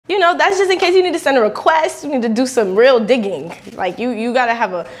You know, that's just in case you need to send a request. You need to do some real digging. Like you gotta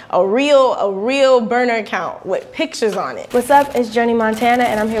have a real burner account with pictures on it. What's up? It's Journey Montana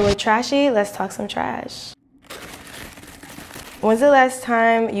and I'm here with TRSHY. Let's talk some trash. When's the last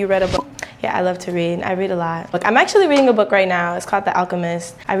time you read a book? Yeah, I love to read. I read a lot. Look, I'm actually reading a book right now. It's called The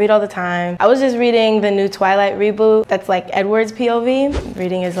Alchemist. I read all the time. I was just reading the new Twilight reboot. That's like Edward's POV.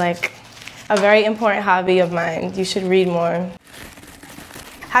 Reading is like a very important hobby of mine. You should read more.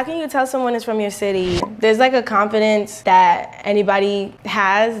 How can you tell someone is from your city? There's like a confidence that anybody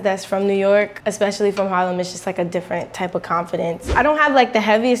has that's from New York, especially from Harlem. It's just like a different type of confidence. I don't have like the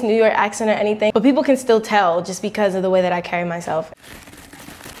heaviest New York accent or anything, but people can still tell just because of the way that I carry myself.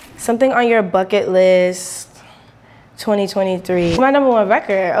 Something on your bucket list, 2023. My #1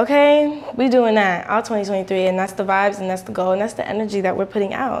 record, okay? We doing that, all 2023, and that's the vibes, and that's the goal, and that's the energy that we're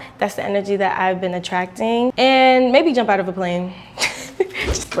putting out. That's the energy that I've been attracting. And maybe jump out of a plane.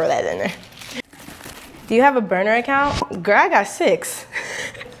 Just throw that in there. Do you have a burner account? Girl, I got 6.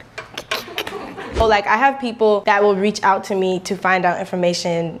 So like I have people that will reach out to me to find out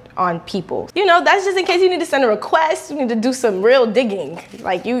information on people. You know, that's just in case you need to send a request. You need to do some real digging.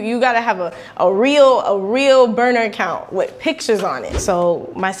 Like you gotta have a real burner account with pictures on it.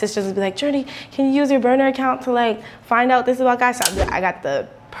 So my sisters would be like, Journey, can you use your burner account to like find out this about guys? So I got the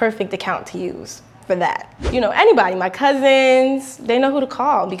perfect account to use for that. You know, anybody, my cousins, they know who to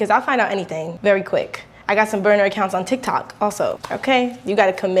call because I'll find out anything very quick. I got some burner accounts on TikTok also, okay? You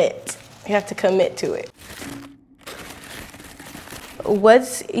gotta commit. You have to commit to it.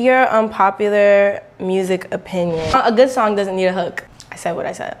 What's your unpopular music opinion? A good song doesn't need a hook. I said what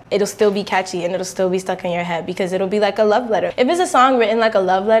I said. It'll still be catchy and it'll still be stuck in your head because it'll be like a love letter. If it's a song written like a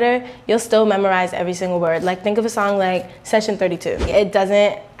love letter, you'll still memorize every single word. Like think of a song like Session 32. It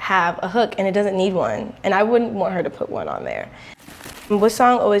doesn't have a hook and it doesn't need one. And I wouldn't want her to put one on there. What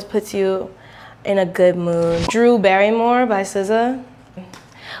song always puts you in a good mood? Drew Barrymore by SZA.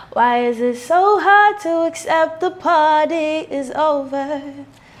 Why is it so hard to accept the party is over?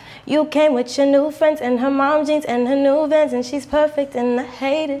 You came with your new friends and her mom jeans and her new Vans and she's perfect and I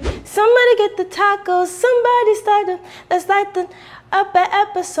hate it. Somebody get the tacos, somebody start them. Let's light them up at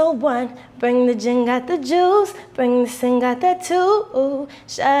episode 1. Bring the gin, got the juice. Bring the sin, got that too. Ooh,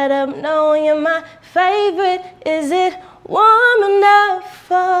 shut up, no, you're my favorite. Is it warm enough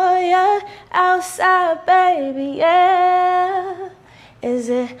for you outside, baby? Yeah. Is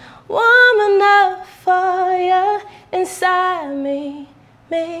it warm enough for you inside me,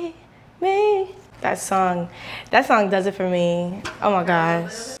 me? That song does it for me. Oh my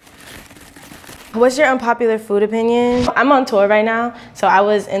gosh. What's your unpopular food opinion? I'm on tour right now, so I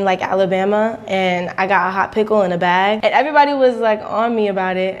was in like Alabama and I got a hot pickle in a bag and everybody was like on me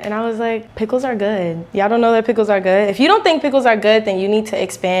about it and I was like, pickles are good. Y'all don't know that pickles are good? If you don't think pickles are good, then you need to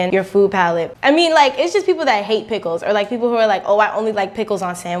expand your food palette. I mean, like, it's just people that hate pickles or like people who are like, oh, I only like pickles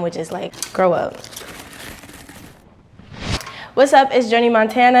on sandwiches. Like, grow up. What's up? It's Journey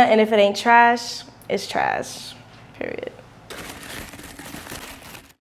Montana, and if it ain't trash, it's trash, period.